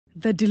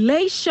The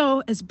Delay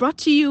Show is brought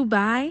to you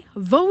by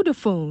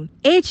Vodafone,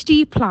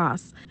 HD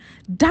Plus,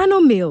 Dano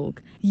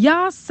Milk,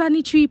 Yas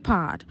Sanitary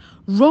Pad,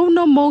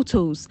 Rona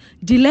Motors,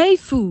 Delay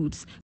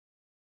Foods,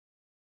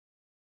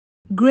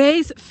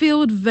 Grace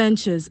Field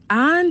Ventures,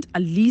 and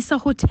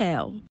Alisa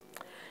Hotel.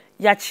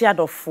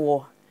 Yachiado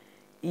for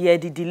ye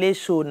the Delay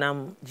Show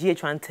nam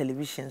GH1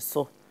 television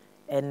so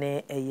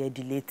ene ye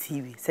Delay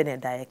TV sene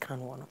da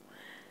can one.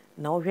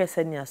 Now we are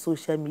sending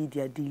social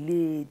media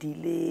delay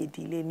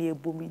ne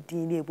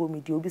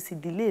ebomi di obi si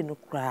delay no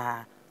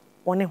kra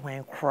one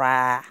hwan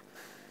kra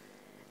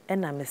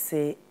and me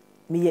say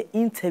me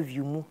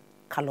interview mu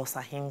Carlos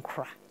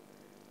Ahenkra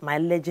my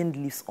legend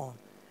lives on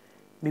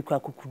me kwa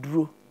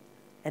kukuduro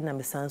and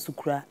me san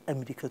sukura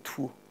America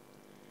too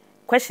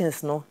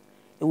questions no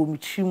e wo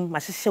mitrim ma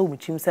hyehyɛ wo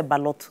mitrim say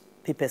ballot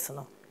papers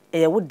no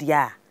e wo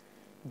dia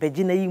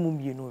beji na yi mu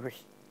mienu re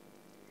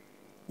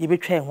ye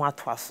betwa e ho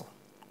ato aso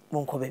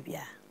Monko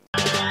bebia.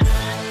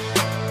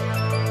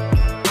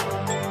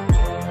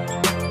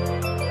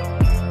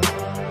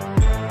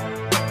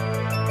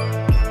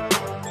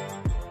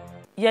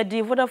 Yeah,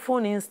 the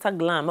Vodafone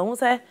Instagram. I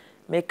say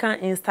me can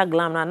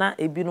Instagram na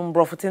ebinum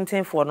brofo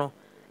tenten for no.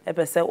 E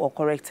pe say or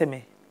correct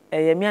me.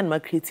 Me an ma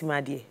create ma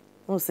de.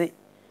 Who say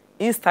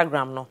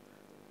Instagram no.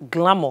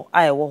 Glamour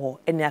aye wo ho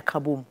ene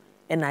akabom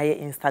ene aye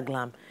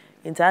Instagram.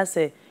 Nti I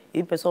say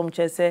e pe so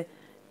mche say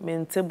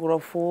mente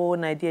brofo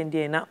na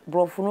de na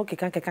brofo no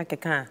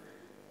keka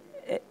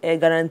e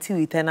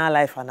guarantee eternal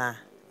life ana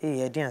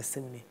e de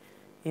asem ni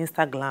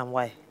Instagram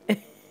why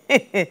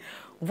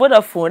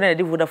Vodafone na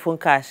de Vodafone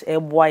cash e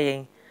boa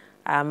yen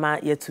ama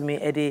yetumi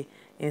e de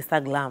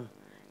Instagram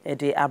e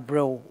de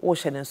abrew wo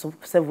hye ne so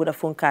se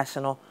Vodafone cash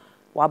no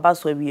wa ba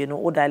so wie no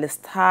wo dial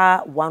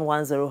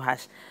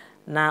 *110#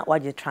 na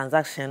waje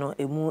transaction no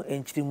emu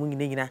enchiri mu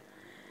nyina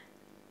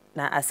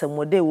na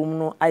asemode wo mu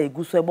no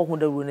ayeguso ebo ho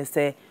da ru ne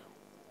se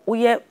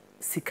Oye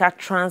sika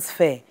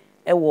transfer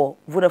ewo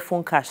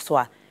Vodafone cash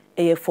so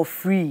for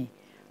free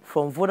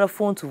from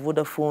Vodafone to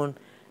Vodafone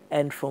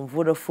and from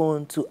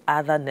Vodafone to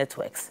other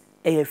networks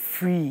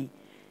free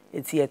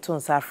it's ye ton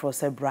sa fro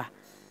sebra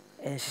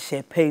en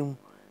hye pay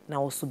na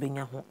wo so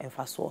benya ho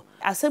emfa so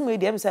asem we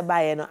dem se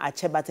baaye no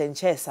ache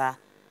batenche sa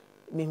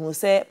me hu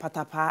se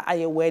patapa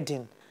aye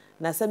wedding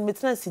na se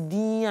metina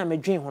sidin a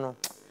medwen ho no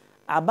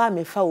aba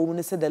me fa wo mu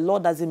ne se the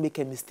Lord doesn't make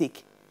a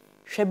mistake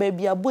hwe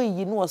baby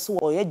aboyi no so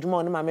wo ye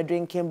dwuma no ma me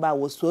drinking ba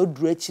wo so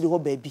aduru akiri ho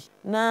baby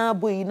na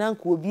boyi na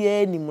nko obi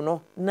anim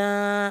no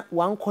na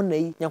wanko na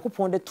yi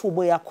yakopon de to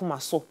boyi akoma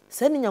so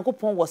se ni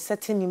yakopon was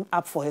setting him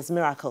up for his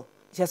miracle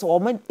just o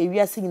man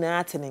ewiase nyina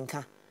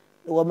atenenka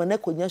wo man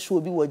akonya hwe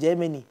obi wo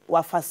Germany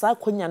wa fasa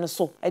akonya no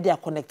so e de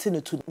connect no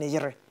to ne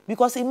yere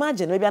because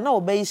imagine baby na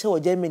obayi hye wo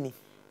Germany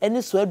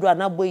eni so aduru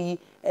na boyi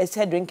e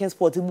se drinking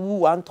spot bubu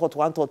one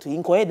thought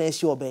inko ye na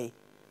hye obayi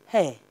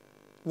hey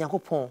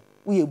yakopon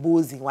we are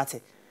bozy what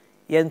it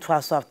yen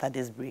twice after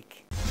this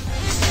break.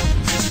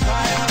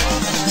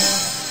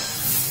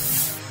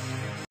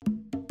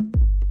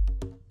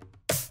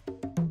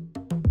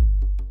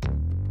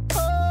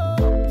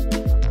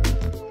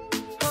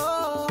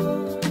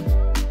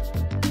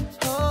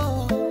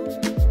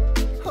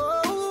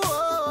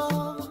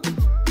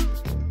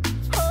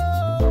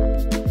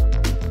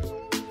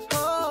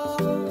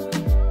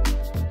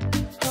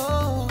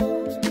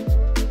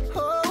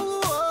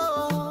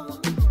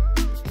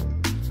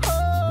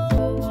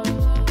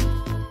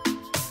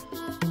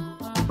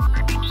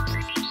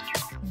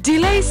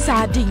 Delay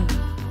sardine,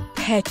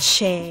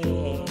 peche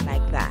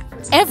like that.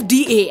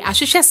 FDA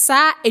ahwehwe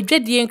sa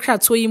edwadie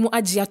nkrato yi mu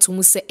agye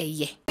atomu se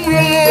eye.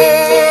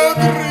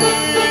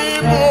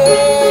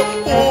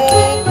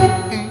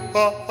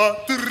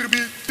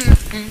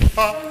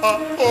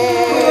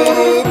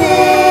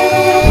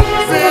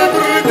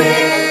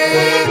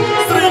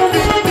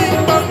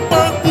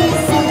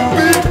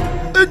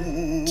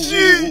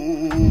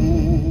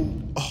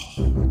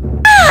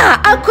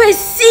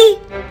 Akwesi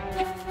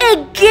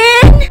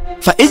again.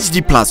 For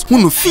HD Plus, who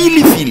no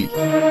feely.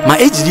 My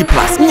HD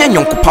Plus,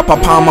 nyanyonko papa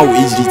palma with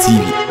HD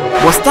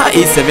TV. Was star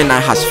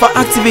 879# for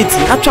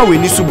activating actual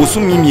when you subo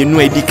mimi no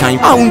edi kan.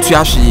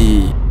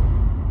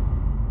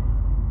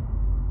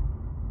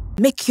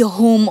 Make your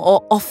home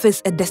or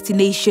office a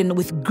destination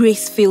with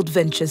Grace Field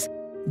Ventures,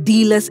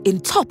 dealers in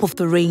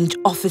top-of-the-range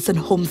office and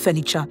home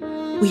furniture.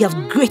 We have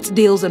great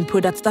deals and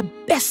products that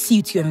best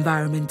suit your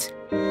environment.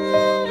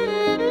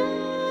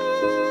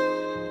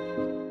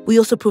 We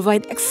also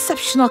provide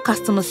exceptional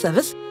customer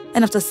service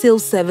and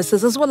after-sales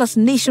services as well as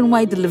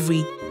nationwide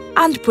delivery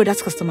and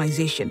product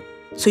customization,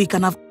 so you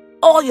can have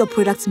all your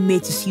products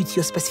made to suit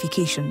your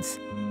specifications.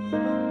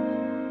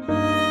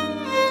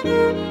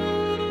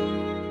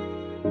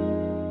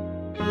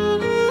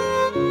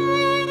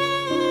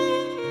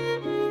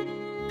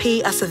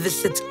 Pay us a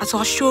visit at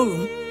our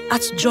showroom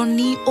at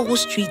Johnny O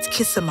Street,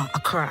 Kisama,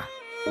 Accra,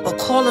 or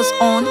call us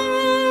on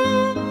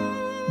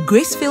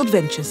Gracefield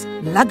Ventures,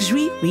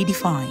 luxury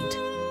redefined.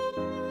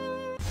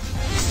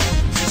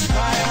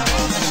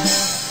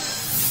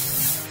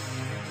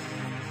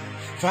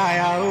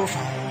 Fire, oh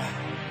fire.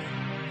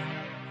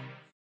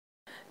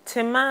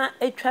 Tima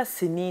etwa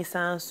sini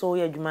san so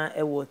ye adwuma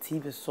e wo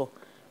TV so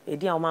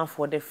edi a woman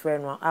for the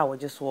friend one a wo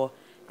je so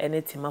ene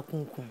Tima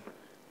Kumkum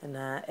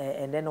na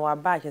and then wa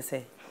ba che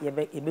say ye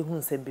be hu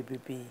nsem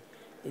bebebe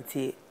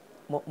eti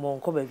mo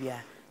nko ba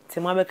bia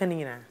Tima be kan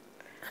nyina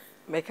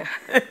Meka.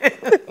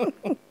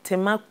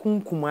 Tima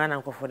Kumkum ana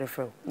nko for the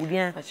friend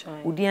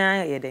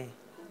udia ye den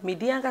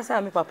Midi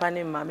ankasa me papa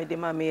ne ma me de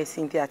ma me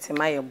Cynthia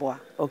Tima ye boa.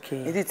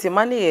 okay Iti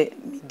Tima ne ye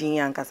midi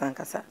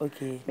ankasa.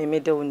 okay Me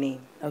middle name.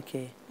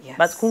 okay Yes.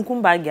 but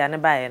Kumkum bag ya ne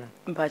ba ye no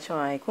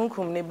Mpachon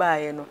Kumkum ne ba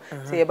ye no.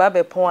 Se ye ba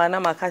be pon ana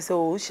maka se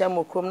o hia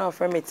mo krom na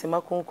ofre me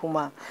Tima Kumkum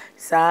a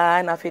sa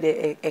na fe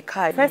de e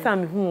kai. first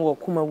time hu wo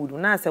kuma wudu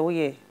na se wo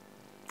ye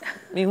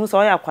me hu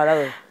so ya kwala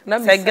we Na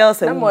say girl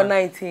say na mo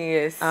 19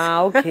 years.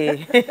 ah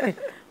okay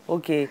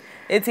okay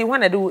eti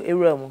when I do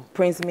area mu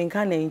Prince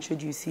Minka na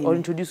introduce or me.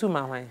 introduce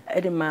my hwan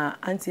Edema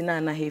Auntie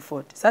Nana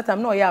Hayford. Satam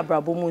no ya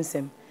abrabo mu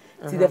nsem.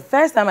 See the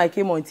first time I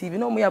came on TV,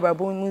 no me abrabo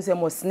mu nsem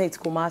was Snake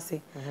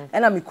Kumasi.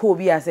 And I'm call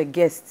be as a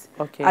guest.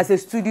 Okay. As a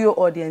studio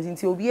audience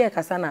until obi e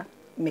kasa na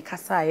me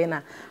kasa ye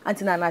na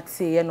Auntie Nana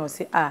say ye no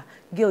say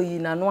girl yi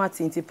na no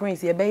ati nti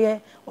Prince ye be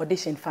ye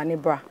audition Fanny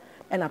Bra.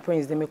 And a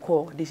Prince de me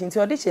call audition. Nti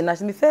audition na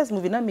me first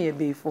movie na me e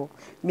be for.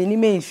 Me ni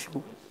me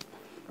issue.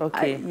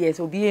 okay Yes,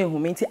 obi ehun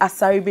me nti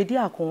Asari Bedi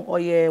Akon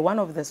oye one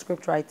of the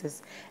script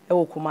writers e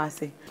wo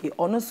Kumasi.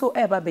 Ono so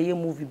eba be ye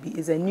movie be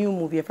is a new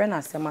movie a friend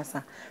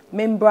Asemasa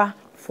member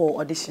for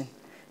audition.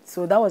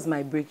 So that was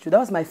my breakthrough. That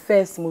was my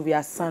first movie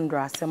as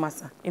Sandra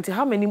Asemasa. into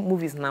how many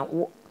movies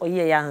now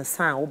oye ya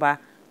hansan oba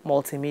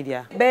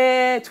multimedia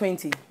Be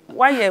 20.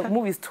 why your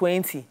movies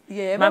 20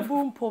 Yeah, my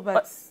boom po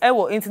but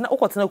ewo into na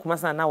okotena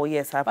kumasa na wo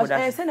yes ha but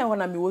production say na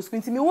when me was school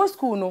nti me was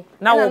school no.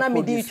 Now Na wo na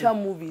me produce. di twa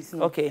movies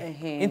no.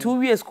 okay into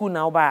we school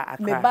now ba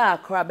me akra ba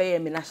akra be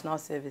me national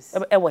service.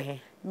 ewo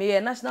he Me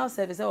national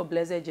service e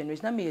blessed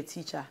generation na me a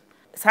teacher.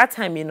 that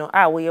time you know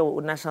we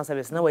your national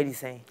service na what you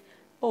saying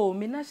Oh,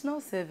 me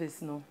national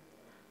service no.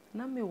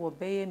 Na me wo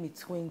be me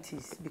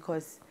 20s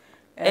because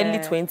early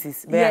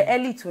 20s yeah,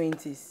 early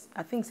 20s.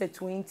 I think say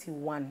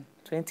 21.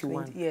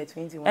 21 Yeah,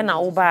 21. and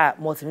now oba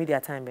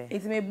multimedia time be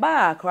It's me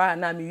ba akra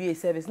na me wie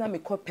service na me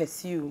ko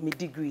pursue me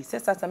degree. Say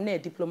start am na a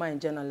diploma in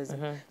journalism.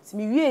 So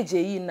me wie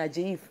JE na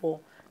JE for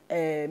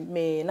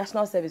me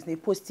national service na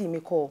post me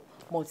call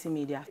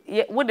multimedia.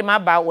 yeah what the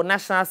about wo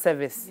national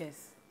service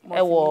Yes.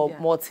 ewo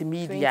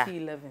multimedia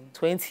 2011.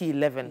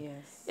 2011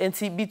 Yes.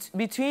 and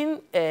between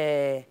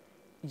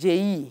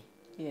JE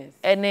Yes.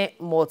 ene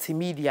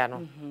multimedia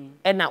no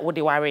ena wo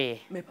de ware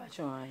Me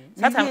patron ai.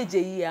 Satan- Me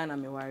JE ana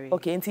me worry.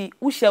 okay nti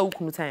wo share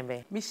ukunu time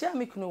be Me share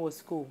me kuno was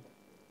school.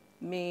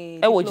 Me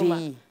Ewo diploma-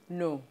 JE?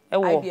 No.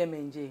 Ewo? IBM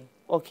NJ.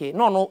 okay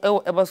no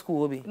eba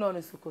school obi No,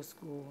 no school.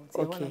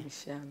 Say Okay. one me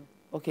share no.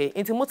 okay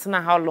nti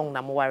mutena how long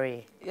na mo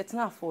ware It's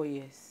not 4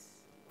 years.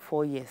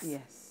 4 years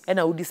Yes.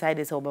 ena wo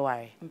decide say wo be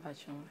ware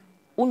Patron.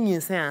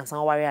 unyinsen ansan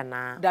wo ware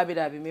ana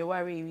Dabi me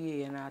worry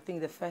we and I think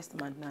the first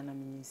month na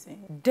me say.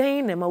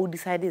 den na ma wo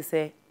decide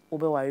say wo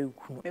be ware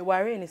ukunu Me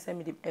worry ni say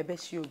me the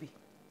ebeshi obi.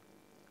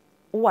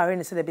 wo ware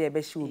ne say de be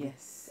ebe hye obi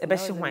Yes. ebe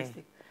hye hwan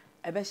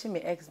Ebeshi me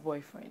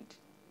ex-boyfriend.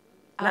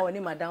 I want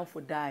him down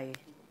for die.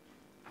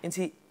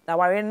 nti na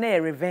ware na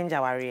revenge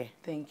ware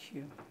Thank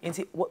you.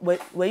 nti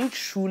were you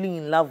truly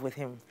in love with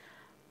him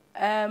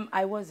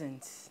I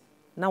wasn't.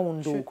 na wo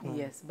ndo Truth, ukunu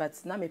yes, but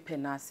na me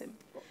penasem.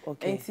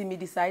 okay And me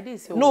decided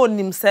so. no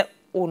nim say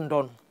wo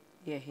ndo no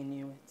Yeah, he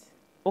knew it.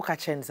 wo ka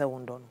chen say wo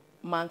ndo no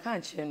Man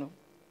can't cheno,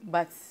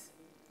 but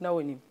no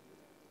him.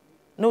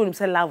 no nim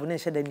say love ne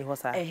hye da ni ho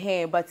sa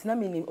But na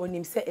me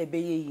onim say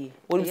ebeye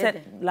wo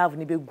say love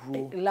ne be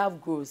grow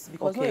love grows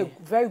because Okay. no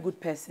a very good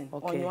person.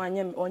 Okay.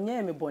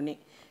 Onye me boni.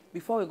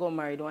 Before we got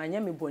married,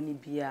 onye me boni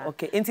bia.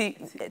 okay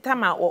nti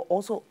time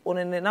also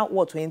on now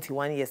what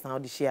 21 years now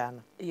this year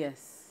no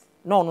Yes.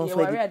 no Yeah, so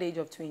we're at the age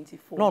of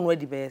 24. no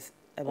the best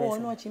Oh,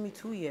 no, me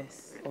 2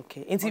 years.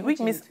 okay nti which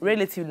means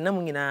relative na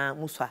mu nyina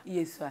muswa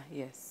Yes, sir.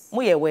 Yes.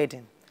 mo ye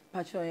wedding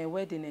Patron,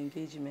 wedding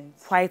engagement.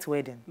 white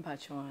wedding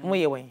Patron. mo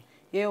ye when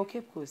Yeah,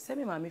 okay, Coast. Send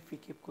me my free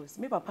Cape Coast.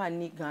 Me papa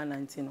ni Ghana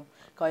ntino.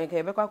 Ka ye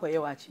ka be kwa ye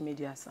wa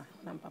media sa.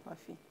 Na papa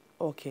fi.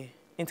 okay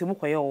nti mo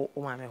koye o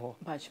maame ho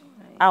Patron.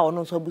 a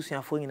ono so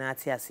abusuafo nyina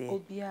ate ase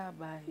Obi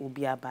abai.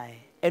 obi abae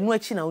enu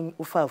achi na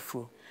wo fa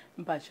afuro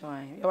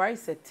Patron. You are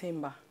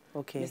September.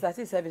 okay Mr.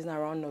 T service na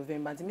around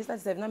November. Mr. T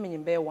service na me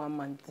be 1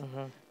 month.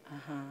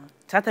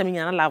 chata mi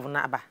nyana love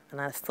na aba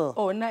na still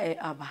Oh, na e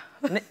aba.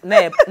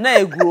 na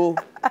egro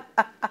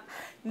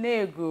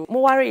Nego.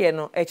 mo ware ye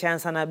no e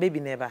chansa na baby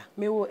never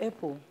Me wo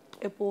April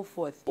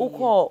 4th.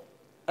 ukọ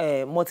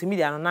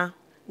multimedia no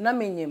Na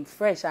me nyem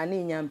fresh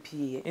ani nyam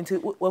pie. nti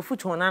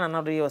wafutu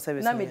na do your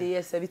service Na me dey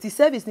yes service. The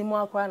service ni mo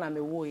akwa na me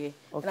wo ye.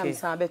 Na Okay. me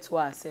san beto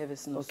our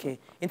service no. okay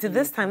nti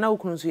this time na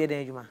ukunu so ye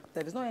den adwuma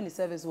Service no any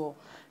service wo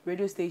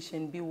radio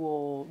station bi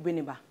wo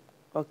Winneba.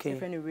 okay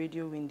Different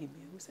radio windy bi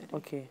wo said.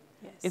 okay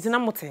Yes. nti na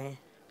moten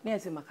Na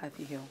yesi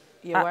Makafi Hill.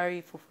 You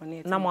worry for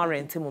it. Na mo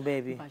rent mo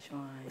baby.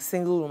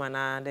 Single room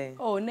and then.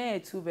 Oh, na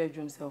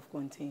 2-bedroom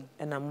self-contained.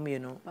 And I'm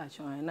no.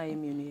 Bachon, na you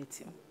me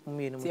team.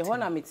 Me See,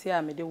 when I'm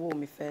here, me the wo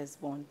me first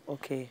born.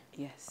 Okay.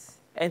 Yes.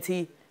 And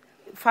he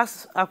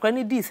first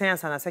akwani di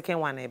science and a second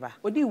one eba.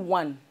 Odi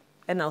one.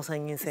 And now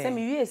saying say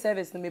me we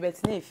service no me bet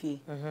na efie.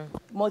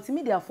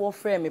 Multimedia for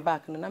frame me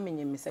back no na me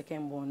me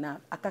second born na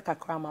akaka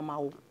kra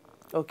mama wo.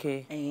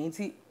 Okay. And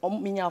see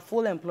me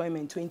full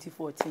employment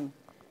 2014.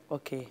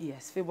 Okay.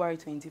 Yes, February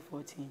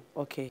 2014.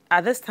 Okay.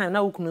 At this time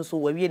now we so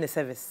we in the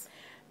service.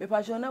 Me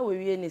passion na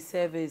we in the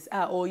service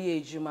all year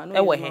juma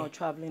no you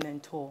traveling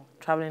and tour.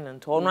 Traveling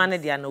and tour. No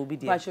ane dia na obi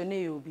dia. Passion na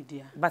you obi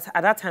dia. But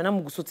at that time na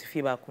mu guso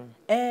tifie back home.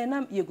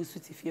 Na ye guso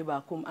tifie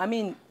back home. I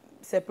mean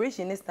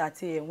separation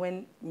started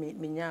when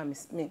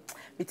me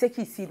take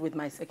his seed with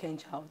my second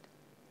child.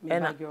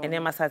 And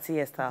em asati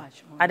yesta.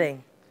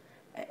 Aden.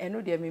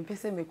 No dey me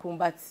pese me kom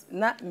but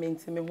na me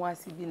ntime ho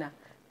asibi na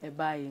e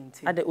ba ye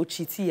nti. Ade o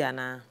chiti ya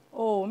na.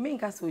 Oh, me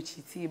nka so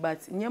chiti but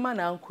nyema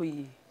na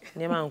ankoyi.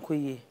 Nyema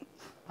ankoyi.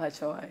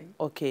 Pachawai.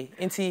 Okay.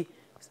 Nti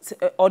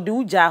or the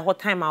uja what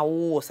time I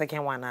wo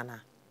second one na.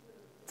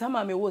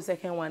 Time me wo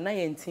second one na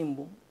ye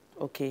ntimbo.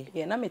 Okay.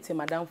 Yeah, na me te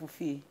madam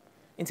fufi.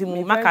 Nti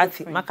mu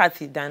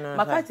makati dan no.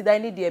 Makati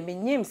dan ni dey me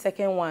nyim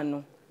second one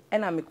no. E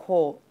na me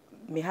call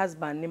me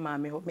husband ne ma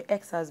me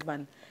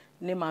ex-husband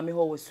ne ma me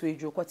ho wo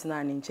suedwo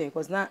kwotena ne nche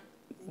because na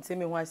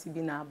ntime ho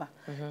asibi na aba.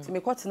 Ti me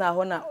kwotena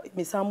ho na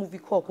me sam movie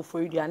call ko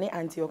for idua ne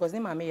auntie because ne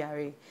ma me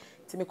yare.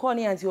 Ti me call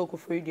ne auntie ko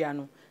for idua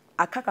no.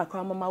 Akaka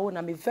kwa mama wo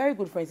na me very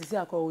good friends say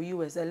akọ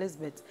US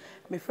Elizabeth.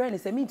 Me friend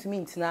say me to me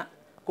ntina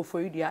ko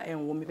for idua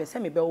enwo me pese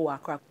me be wo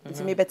akra.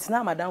 Ti me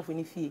betena madam fo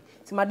ni fie.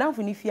 Ti madam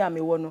fo ni fie a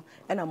me wo no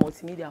e na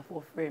multimedia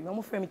for friend. Me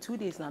mo friend me 2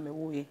 days na me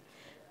wo ye.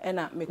 E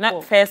na me call.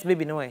 Not first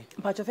baby no way.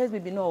 But your first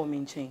baby no me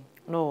nchen.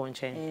 No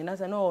nchen. And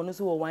as I know no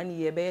so 1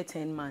 year be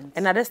 10 months.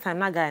 And at this time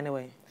na guy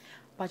anyway.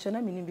 But you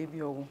na me ni baby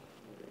owo.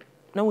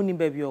 Na woni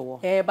baby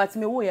owo. But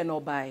me wo ye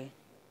no buy.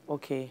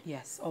 Okay.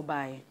 Yes,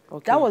 Obaye.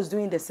 Okay. That was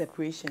during the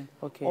separation.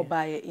 Okay.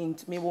 Obaye in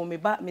me when me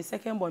back me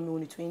second born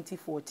me in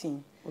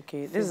 2014.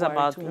 Okay. This is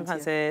about you can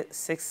say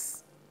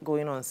 6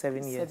 going on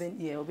 7 years. 7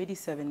 yeah, already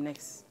 7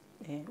 next.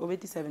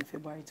 Already 7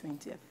 February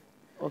 20th.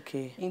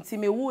 Okay. Inti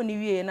me wo ni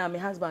wie na me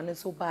husband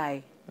so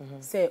buy.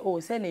 Say oh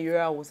say na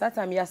yura wo. That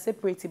time you are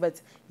separated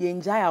but you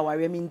enjoy our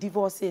I mean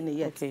divorce in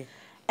yet. Okay.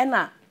 And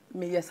na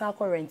me yesa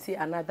ko rent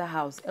another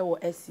house e wo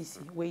SCC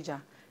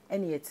wager.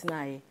 And yet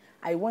na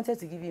I wanted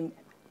to give him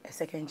a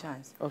second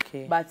chance.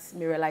 Okay. But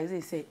me realize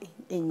they say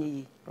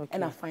enye. Okay.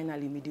 And I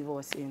finally me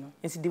divorce, you know.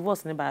 It's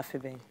divorce never after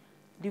ben.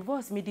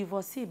 Divorce be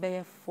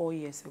 4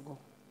 years ago.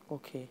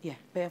 Okay. Yeah,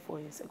 be 4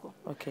 years ago.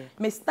 Okay.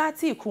 Me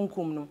started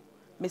Kumkum no.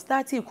 Me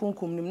started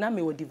Kumkum no na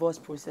me wo divorce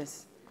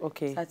process.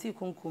 Okay. Started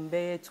Kumkum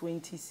be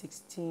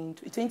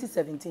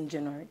 2017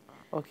 January.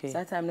 Okay.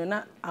 That time no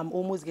na I'm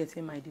almost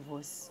getting my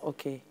divorce.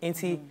 Okay. And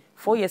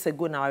 4 years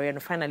ago now we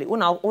finally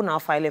una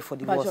file for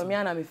divorce. But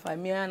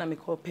me and me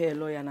call pay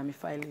lawyer na me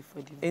file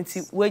for divorce.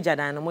 And wager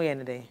dan no mo ye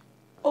ne dey.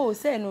 Oh,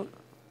 say no.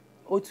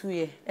 O 2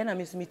 year. And I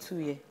miss me 2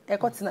 year. E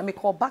got na me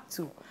call back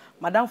to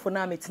madam for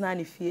na me tena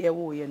ne fie e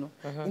wo ye no.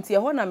 Nti e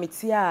ho na me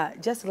tia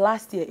just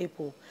last year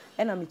April.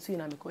 And I me 2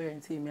 na me call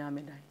nti me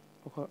amedan.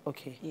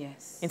 Okay.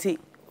 Yes. Nti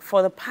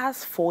for the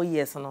past 4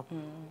 years no.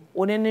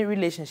 On any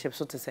relationship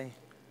so to say.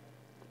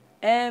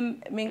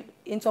 Me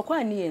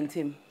intokwa ni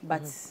entem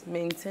but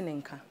me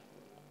ntenenka.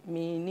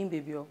 Me ni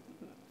baby ot.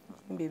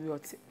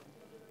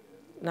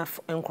 Na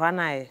nkwa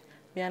na e.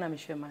 Me ana me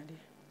hwemade.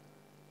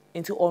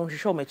 Nti on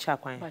hwehwe me cha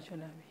kwan. Pacho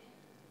na me.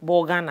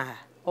 Bo Ghana.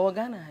 O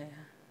Ghana ya.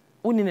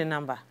 Uni ne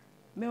number.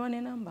 Me one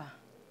number.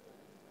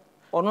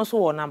 Ono so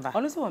wo number.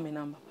 Ono so wo me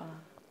number pa.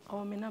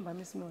 O me number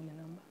me so me one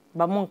number.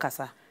 Ba mo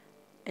nkasa.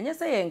 Enye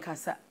say ye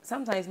nkasa.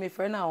 Sometimes me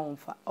friend na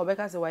onfa.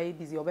 Obeka say why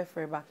busy obe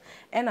free back.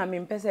 And I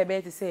mean pese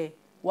be to say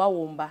wa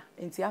womba.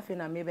 Nti afi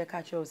na me be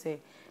catch you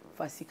say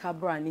fasika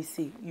bra ni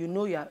say you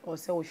know you or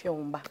say wo hwe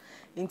womba.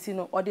 Nti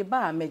no ode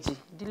ba ameji.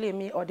 Delay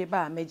me ode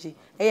ba ameji.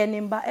 Eye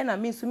nimba and I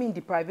mean so me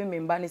deprive me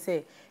mba ni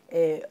say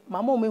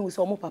mama me hu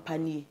so mo papa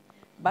ni.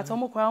 But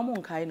omo kwa omo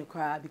nkai no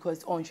kra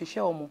because on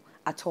hwehwe omo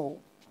at all.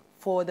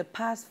 For the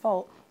past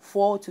 4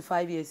 to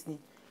 5 years ni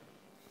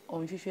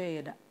on hwehwe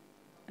ye da.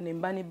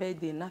 Nimba ni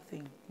birthday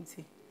nothing.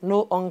 Nti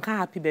No onka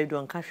happy birthday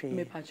onka hwe.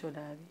 Me pacho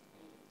dabi.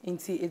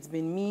 Nti it's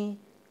been me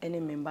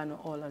and member no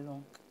all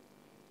along.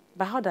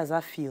 But how does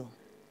that feel?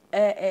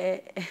 Oh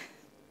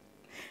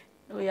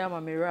yeah,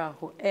 mama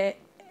raho.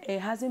 It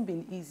hasn't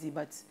been easy,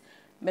 but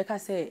make I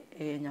say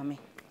nyame.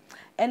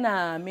 And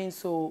I mean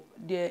so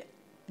the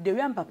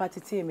way I'm papa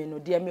tete me no,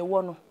 dear me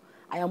wono.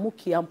 I am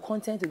okay. I'm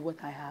content with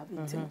what I have.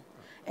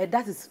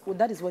 That is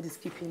what is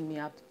keeping me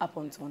up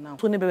until now.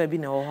 So never be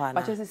no ho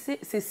But you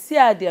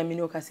say dear me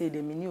no ka say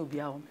the me ni obi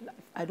a my life.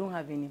 I don't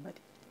have anybody.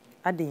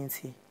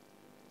 Adenti.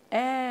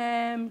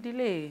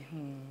 Delay.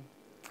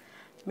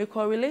 Me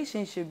call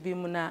relationship be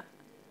muna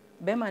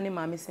be mani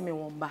mama say me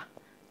won ba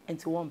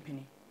into one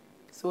penny.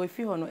 So if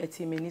you no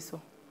eti me ni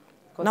so.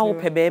 Na wo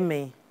pe be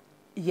me.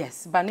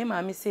 Yes, but ne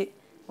mama say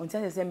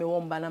until say me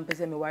won ba na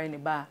pese me worry ne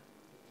ba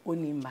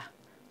onimba.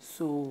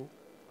 So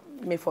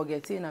me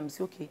forgetting I'm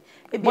say okay.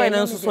 Boy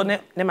no so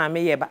ne mama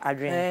ye ba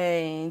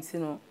adwen. You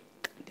know,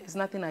 there's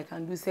nothing I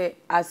can do. Say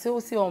I say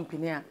on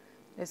pinia.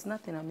 There's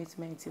nothing I meet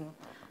me, you know.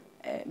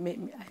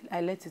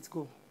 I let it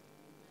go.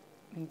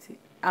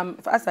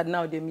 As at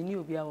now, the mini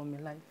will be out of my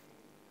life.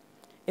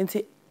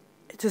 Inti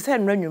to say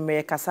no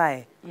me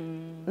kasai.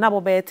 Na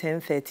bo be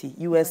 10:30.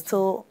 You were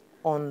still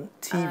on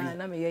TV.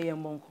 Na me ye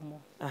komo.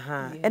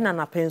 Aha. E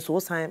na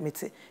penso sign me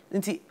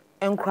inti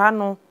enkra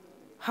no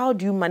how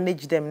do you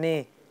manage them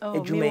ne?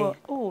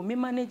 Me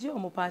manage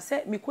omo pa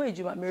say me ko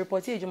ejuma me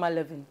report ejuma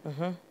 11.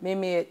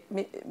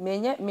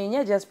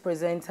 Me just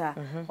presenter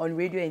on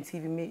radio and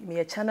TV. Me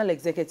a channel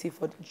executive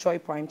for Joy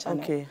Prime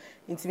channel. Okay.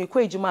 Inti me ko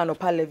ejuma no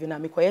pa 11 na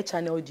me ko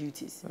channel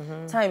duties.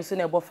 Time so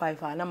na about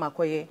 5 na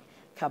makoye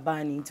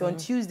kabani. Inti on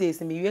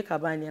Tuesdays me ye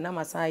kabani na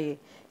masaye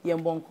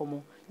yembo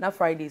nkomo. Na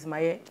Fridays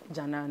my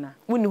janana.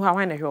 Woni ho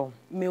ahwan na hwe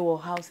me wo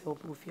house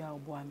help ofia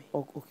oboa me.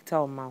 Okita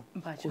o ma.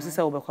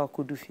 Osisa wo bekwa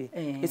kodu fie.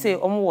 You say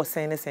omo wo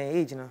sen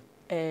age na.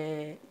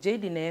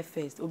 Jada na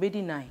first,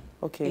 obedi 9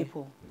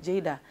 April.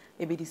 Jada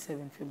obedi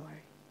 7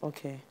 February.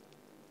 Okay.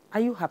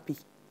 Are you happy?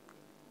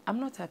 I'm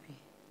not happy.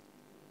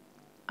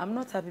 I'm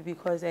not happy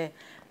because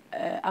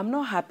I'm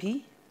not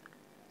happy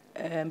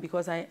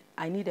because I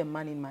need a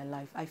man in my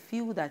life. I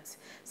feel that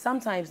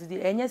sometimes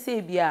the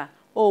say bia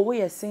oh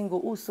we are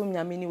single oh so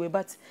anyway,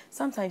 but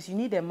sometimes you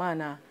need a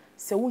man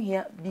so we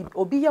here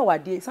obi ya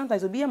wade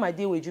sometimes obi ya my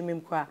day we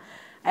dwumem kwa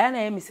aya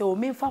na me say o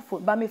me fa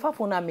phone ba me fa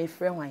phone na me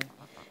frɛ hwan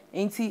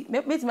enti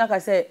me make I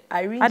say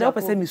Irene I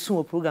person me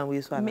soon program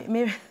we so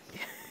me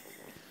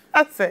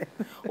I say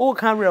o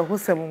camera who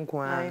seven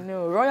kwa I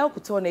know Royal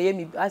Kuto na ye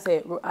me I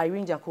say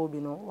Irene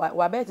Jacobi no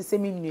wa be to say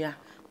me nua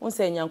won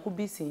say nyanko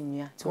bi sin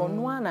nua to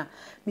ono ana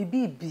me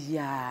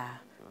bibia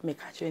me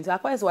catch you.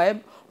 So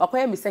I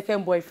acquire my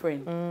second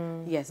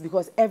boyfriend. Yes,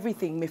 because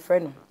everything my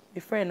friend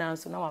now.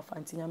 So now I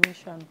fancy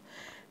mission,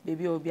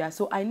 baby obia.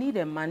 So I need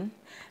a man,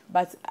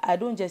 but I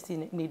don't just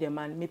need a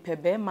man. Me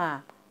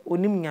pebema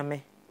onim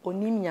nyame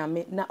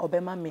na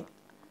obema me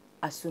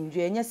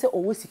asumdwe. Enye se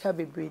owo sika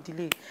bebre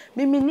delay.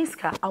 Me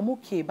niska I'm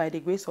okay by the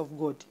grace of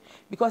God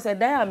because I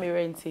die am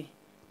rente.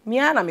 Me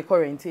ana me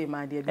current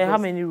my dear. How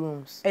many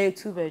rooms?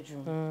 2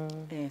 bedroom.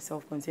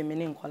 Self-contained.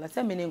 Me nkola.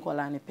 Say me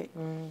nkola ne pe.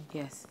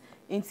 Yes.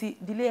 Inti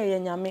delay ye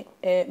nyame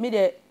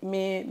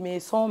me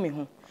saw me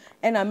ho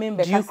and I mean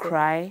do you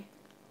cry?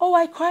 Oh,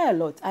 I cry a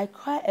lot. I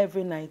cry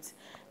every night.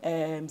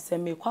 Say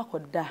me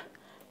kwakoda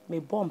me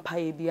bomb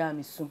paye bia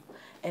me sum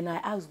and I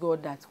ask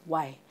God that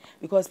why,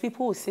 because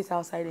people will sit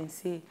outside and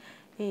say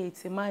hey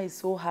Tima is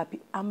so happy.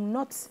 I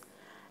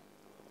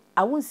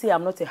won't say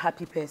I'm not a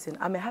happy person.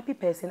 I'm a happy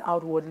person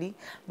outwardly,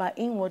 but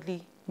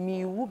inwardly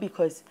me woo,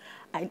 because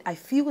I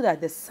feel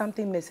that there's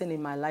something missing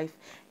in my life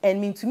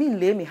and to me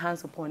lay my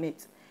hands upon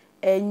it.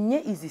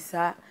 Enye easy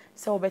sa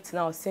so bet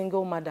now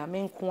single mother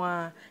me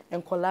nkoa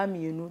enkola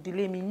me you know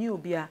delay me new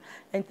bia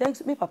and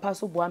thanks me papa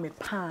so boa me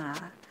pa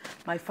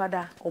my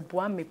father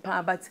oboa me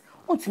pa but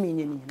ontumi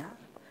nye ni na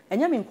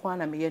enye me nkoa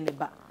na me ye ne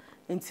ba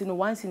enti no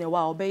once in a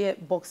while obeye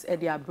box e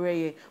dey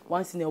abreye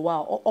once in a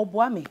while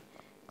oboa me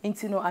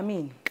enti no I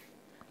mean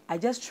I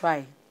just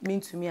try me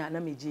to me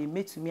ana me je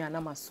me to me ana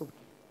maso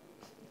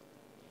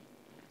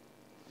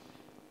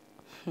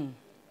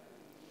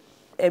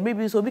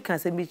Maybe so we can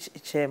say me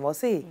chair or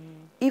say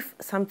if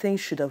something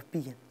should have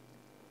been,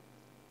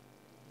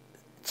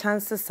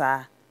 chances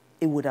are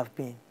it would have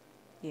been.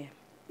 Yeah.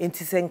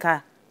 Inti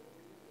senka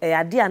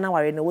idea na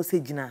ware na wo se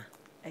gina.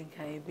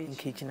 Enka ebe.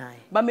 Nke gina.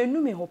 Ba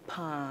menu me ho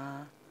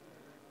pa.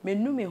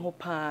 Menu me ho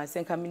pa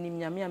senka minim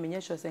nyame a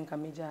menye sure senka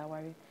meja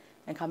ware.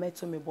 Enka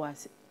meto me bo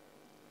ase.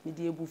 Me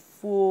di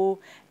ebufuo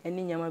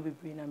eni nyama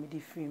bebre na me di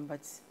film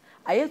but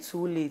I yet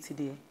too late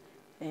today.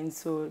 And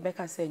so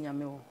Becca say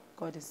nyame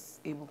God is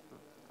able.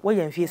 What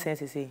you feel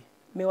sense say?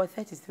 Me was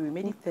 33,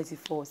 maybe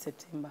 34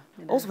 September.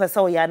 Also for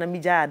so ya na me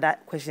ja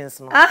that questions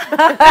no.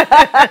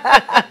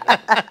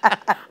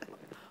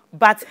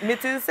 But me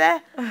tin say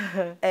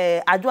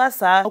adwa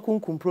sa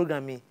Kumkum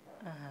program me.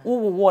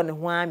 Wo ne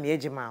ho a me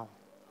agema.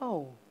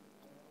 Oh.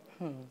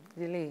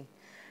 Delay.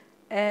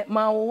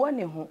 Ma wo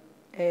ne ho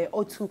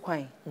otu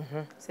kwan.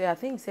 Say I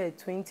think say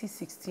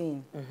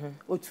 2016.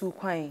 Otu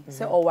kwan.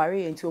 Say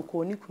oware enti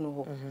okoni kunu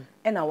ho.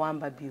 E na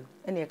wamba bio.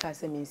 E na e ka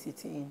say me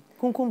city in.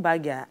 Kumkum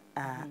bagya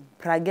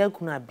praga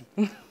kunu abi.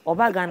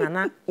 Obaga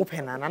na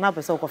open na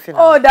pese okofe na.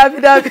 Oh,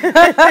 David.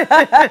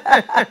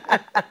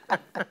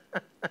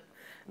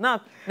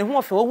 Now, the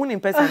whole for who in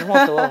person who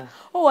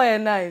oh,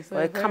 nice.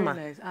 Very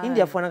nice.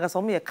 India for naga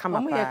so me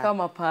come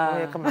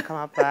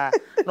pa.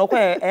 No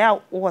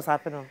kwa what's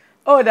happening?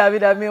 Oh,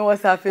 David, I mean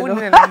what's happening? Who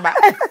the number?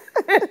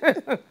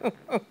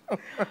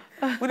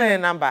 Who the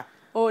number?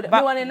 Oh,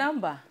 but one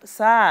number.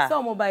 Sir.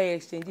 So mobile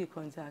exchange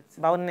contact.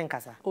 Ba won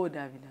nkasa. Oh,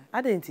 David.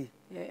 Adenti.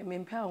 Yeah, me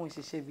mpa won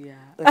hihye bia.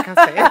 E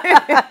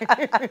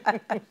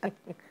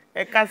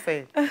can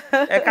say.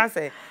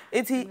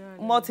 Eti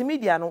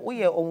multimedia no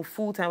we on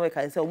full time work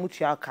say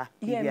omutua aka.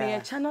 Yeah, me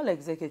a channel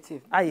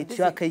executive. Aye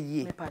tua aka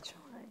yie. Me pacho.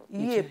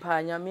 Yie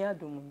pa nyame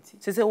adomunti.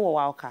 Say wo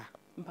wa aka.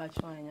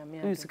 Mpachwanya me.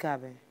 You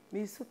sukabe.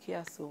 Me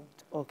sukia so.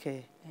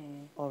 Okay.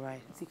 All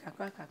right.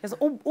 Sikakaka. Yes,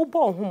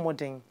 ubo ho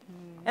modern.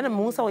 And I'm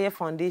also your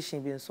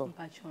foundation being so.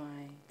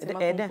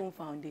 Mpachwanya. Kumkum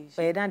foundation.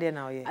 But then there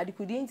now ye.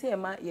 Adikudinte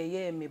ema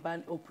ye me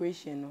ban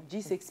operation no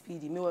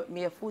G6PD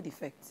me a full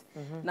defect.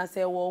 Na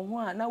say wo ho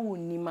a na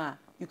wonima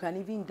you can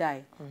even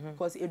die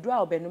because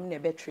edra obenum na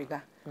be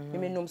trigger.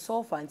 Me nom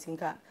sulfur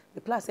antinka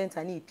the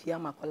placenta na ipia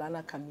makola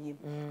na kamiem.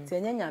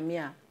 Tenya nyame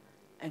a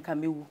enka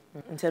mewu.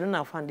 Nteno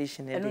na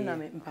foundation e dey. Eno na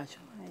me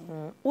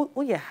mpachwanya.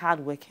 You're hard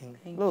working.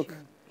 Look.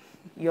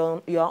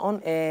 You're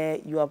on air,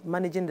 you are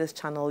managing this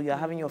channel, you are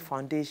having your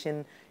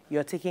foundation,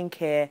 you're taking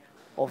care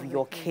of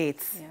your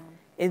kids.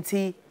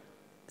 Enti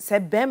se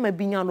bema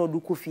binya no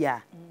du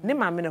kofia. Ne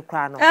maame no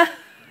kra no.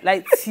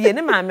 Like tie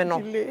ne maame no.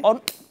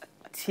 On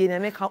tie ne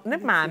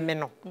maame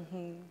no.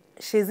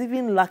 She's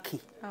even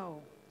lucky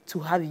to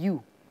have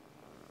you.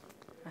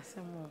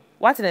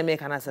 What in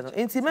make an answer no.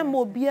 Enti me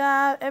mo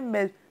bia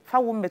e fa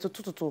wo me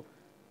to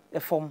e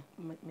form.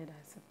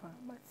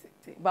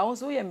 But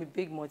also yeah, me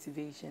big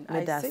motivation.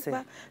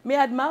 Me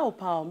admire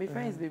power. My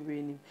friends be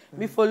bringing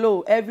me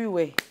follow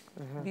everywhere.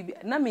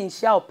 Na me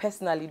share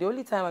personally. The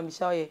only time I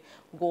share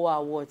go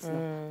awards.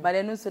 But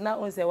then also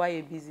now on say why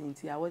you busy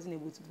into I wasn't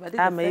able to. But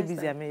I'm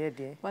busy. I'm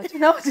here. But you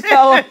know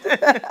what?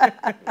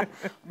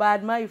 But I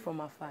admire you from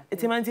afar.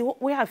 Tima,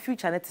 we have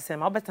future net to say.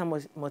 I better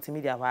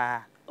multimedia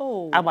wa.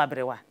 Oh.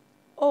 Ababrewa.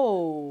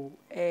 Oh.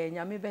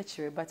 Nyame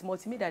betchere. But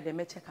multimedia they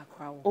may check a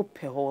crowd.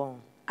 Ope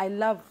I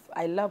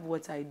love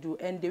what I do,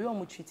 and the way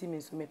I'm treating me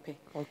so me pay.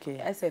 Okay.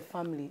 As a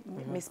family,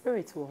 my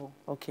spirit will.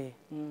 Okay.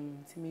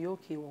 To me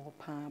okay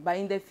but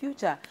in the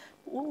future,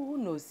 who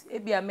knows?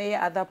 Maybe I may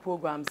other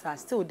programs are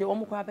still they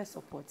almost have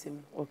supporting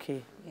me.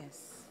 Okay.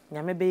 Yes.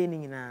 Nyame be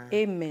ni na.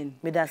 Amen.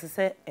 Me da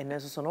say ene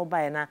so no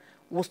buy na.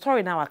 Wo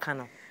story na waka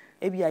no.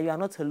 Maybe you are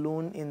not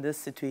alone in this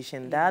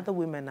situation. The other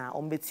women are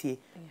on betie.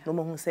 No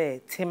mo hu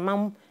say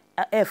Timam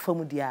e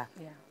famu dia.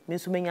 Me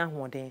so menya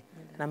hoden.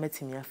 Na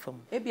metimi afam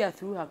ebia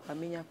through her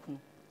kwamenya kun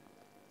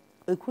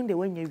ekunde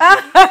wanya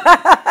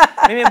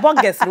me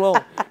bogus ro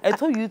e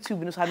to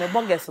YouTube no so me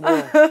bogus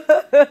ro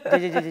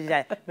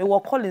me wo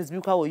Collins bi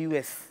kwa wo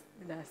US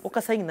wo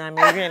kasa nyina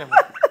me hwe ne ho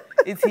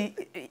enti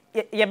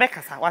ye be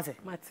kasa wase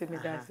matimi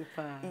dance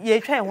pa ye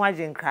twa ho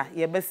agenkra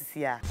ye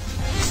besisi a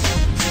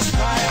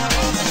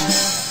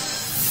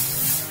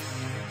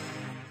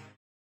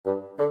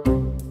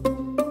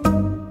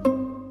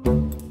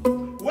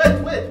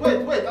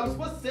Wait, I'm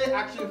supposed to say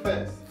action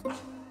first.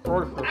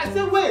 I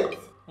said wait.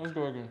 Let's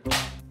go again.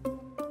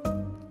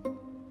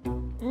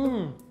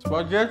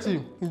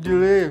 Spaghetti,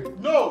 delay.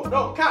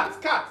 No,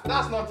 cat,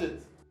 that's not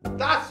it.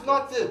 That's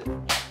not it.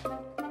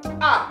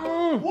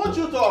 Won't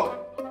you talk?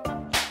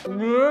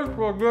 Delay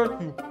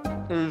spaghetti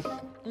is...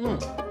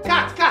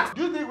 Cat,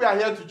 do you think we are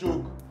here to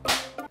joke?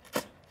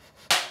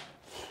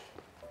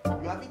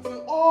 You have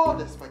eaten all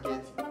the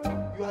spaghetti.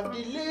 You have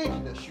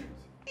delayed the shoot.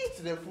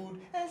 Eat the food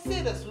and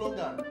say the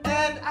slogan.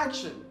 And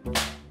action.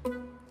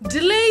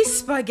 Delay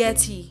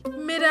spaghetti.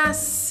 Meda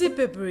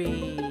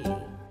sipebre.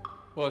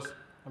 Boss,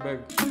 I beg.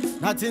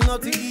 Nothing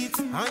not to eat.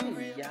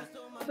 Hungry. Yeah.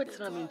 But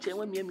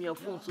when me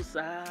phone so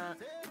sad.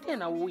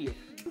 Then I will.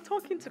 I'm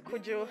talking to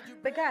Kojo,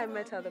 the guy I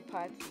met at the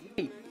party.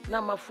 Hey,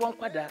 now my phone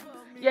kwada.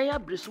 Yeah,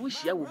 bris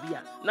wish ya will be.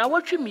 Now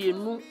watch me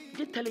no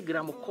the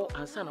telegram call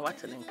and son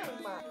what's an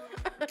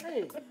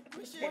Hey.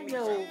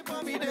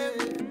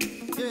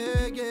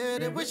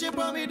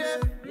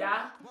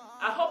 Yeah,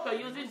 I hope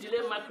you're using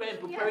delay mackerel in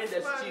preparing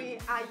the stew.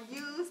 I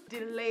use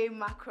delay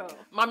mackerel.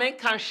 My man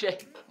can't share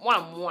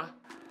one more.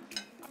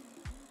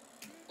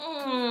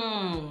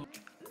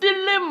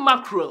 Delay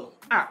mackerel.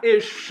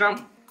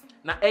 Sham.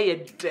 Na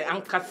de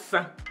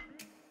ankasa.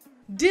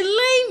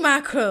 Delay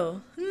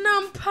mackerel.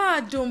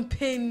 Nampa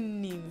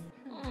dompenim.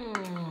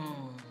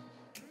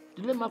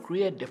 Delay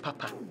mackerel de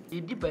papa.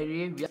 Idi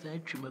bare wi asan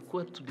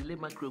twemako to delay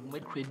mackerel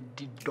mackerel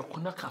di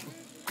dokona ka.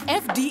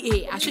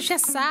 FDA ahwehwe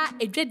saa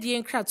edwadie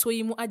nkrato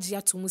yi mu agye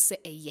atomu se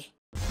eye.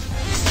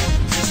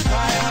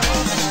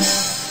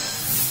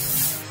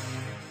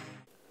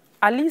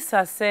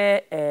 Alisa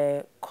say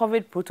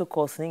COVID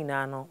protocols ni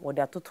na no wo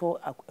de atoto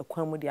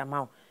akwan mu de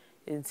amaw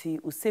nti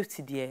o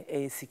safety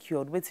de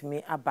secured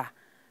betimi aba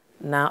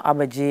na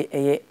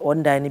abaje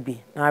onda ni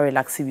bi na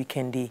relax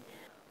weekend day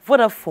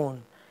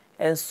Vodafone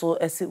and so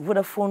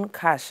Vodafone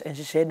cash and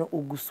she no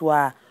oguso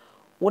a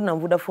wona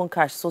Vodafone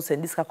cash so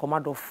send this ka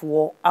commando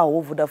for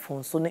wo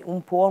Vodafone so ne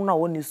mpo na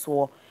woni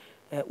so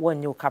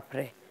wonye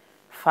kapre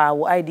fa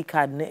wo ID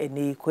card na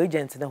ene ko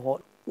agent ne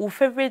ho wo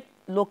favorite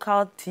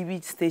local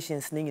TV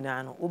stations ni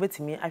nyina no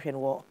obetimi ahwe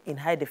no in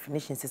high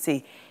definition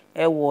say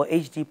wo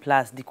HD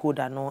plus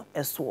decoder no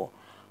eso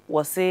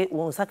wo say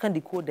won second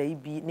decoder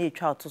bi na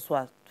etwa to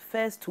so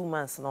first 2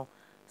 months no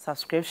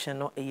subscription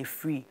no e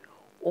free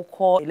o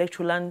call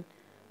Electroland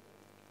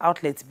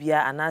outlet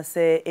bia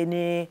anase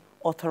any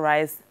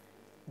authorized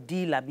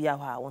dealer bia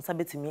ha won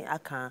sabetimi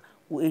aka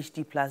wo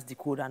HD plus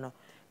decoder no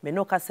me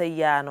no ka say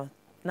ya no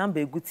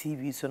number egu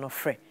TV so no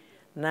free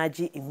na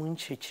agi emu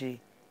nchechire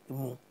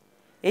emu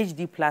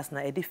HD plus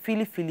na e de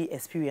fili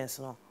experience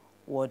no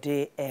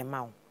wɔde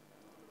ɛma wo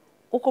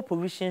oko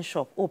provision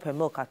shop open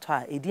milk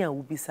atɔ a edi an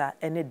wubisa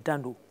ene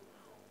dano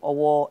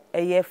owo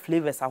eye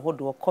flavors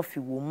ahodo coffee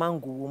wo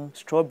mango wo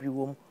strawberry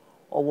wo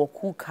owo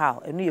cool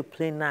cow eno ye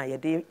plain na ye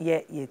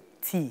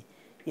tea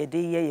ye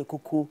ye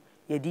koko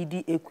ye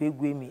di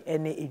ekueguemi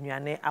ene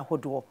enuane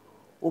ahodo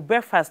o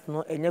breakfast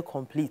no enye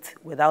complete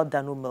without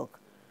dano milk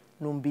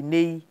no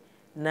mbinei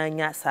na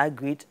nya sa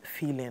great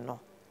feeling no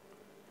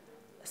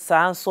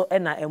saa so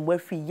ena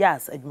emwafi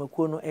yas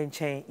adwumakuo no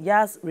enchen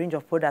yas range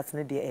of products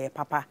ne de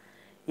papa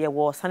ye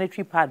wo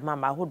sanitary pad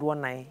mama ahodo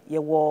nan ye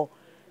wo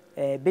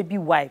baby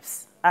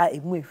wipes a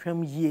emu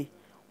ehwam yie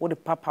wo de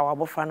papa wa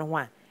bofra no ho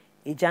a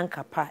ejan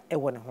kapa e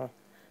wo ne ho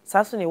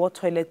saa so ne wo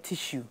toilet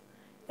tissue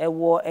e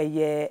wo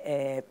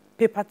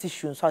paper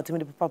tissue so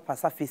ultimately papa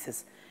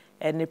surfaces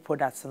any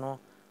products no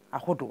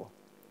ahodo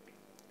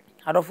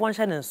adofo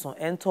ncha ne so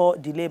ento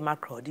delay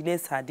mackerel delay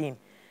sardine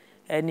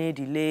any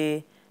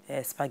delay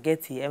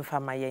spaghetti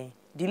enfamayen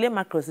delay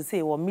mackerel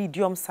say wo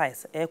medium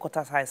size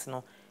quarter size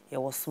no ye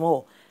wo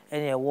small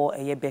and ye wo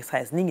big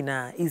size ni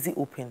nyina easy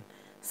open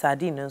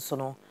sardine nso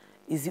no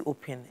easy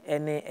open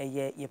ene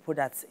ye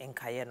products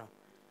enkaye no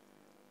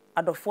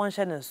adofo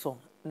nche ne so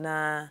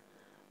na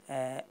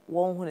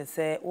won hu ne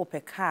se wo pe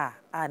car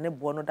a ne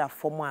bo no da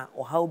fom a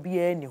ohaw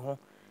bia ni ho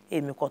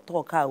emi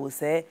koto car wo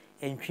se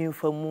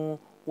entwinfamu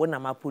wo na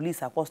ma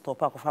police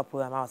akostop akofa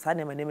program a sa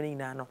ne ma ne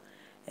nyina no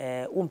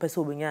wo mpese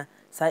obenya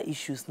sa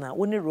issues na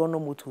wo ne rono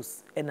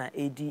motors na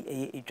edi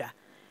edwa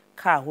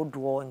car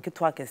hodo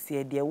nketo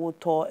akese de wo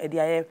to edi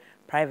aye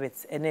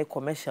private ene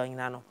commercial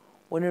nyina no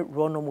wo ne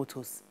rono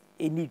motors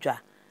eni dwa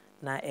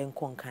na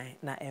enkonkan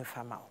na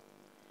enfama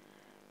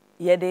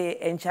yede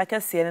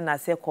enchakese na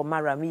se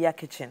koma Ramia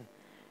kitchen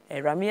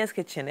Ramia's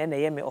kitchen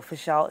ene ye me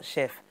official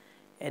chef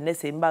ene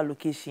se mba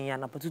location ya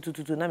na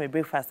potututu na me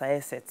breakfast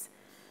aye set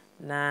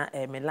na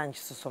me lunch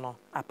so no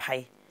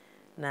apai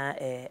na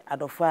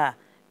adofo a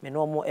me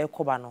no mo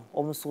ekoba no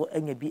omso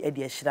anya bi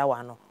ade ahira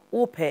wa no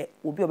wope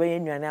obi obeye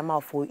nnuane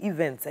ama for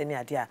events ene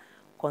ade a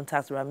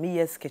contact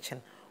Ramia's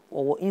kitchen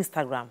or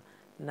Instagram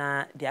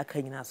na de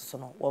aka nyina so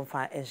no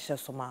wonfa enhye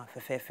so ma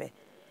fefefe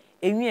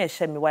enwi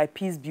ehye me why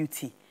peace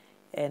beauty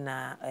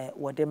na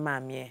wode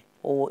maame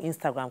or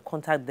Instagram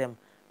contact them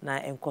na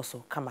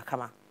enkoso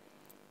kama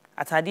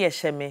atade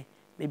ehye me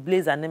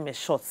blazer ne me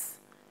shorts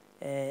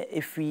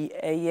efri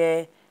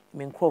eye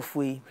me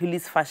nkrofo yi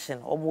Hillis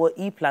fashion omo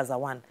Plaza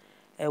 1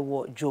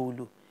 ewo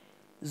Jowlu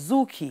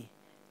Zuki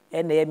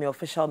ene ye me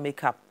official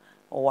makeup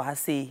or ha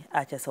say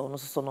a chese ono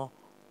so no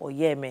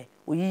oye me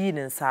oyiyi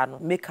ne nsa no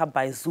makeup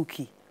by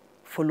Zuki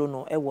follow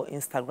no ewo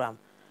Instagram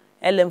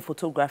LM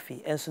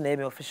photography enso na ye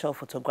me official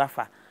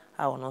photographer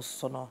a ono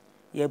so no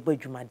ye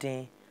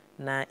badwumaden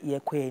na ye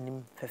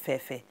kwanim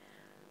fefefe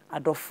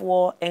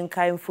adofo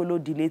enkai follow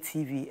Delay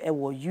TV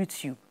ewo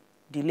YouTube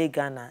Delay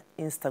Ghana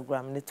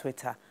Instagram ne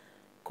Twitter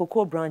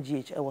Coco Brown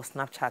GH ewo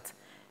Snapchat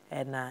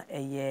na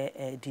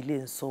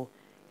Delay nso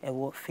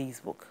ewo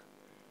Facebook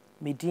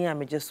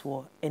medin a just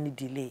wo any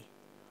delay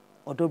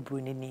odo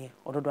brunini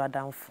odo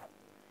adamfo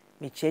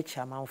me chechi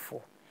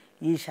amanfo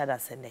yi shada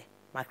sene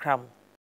makram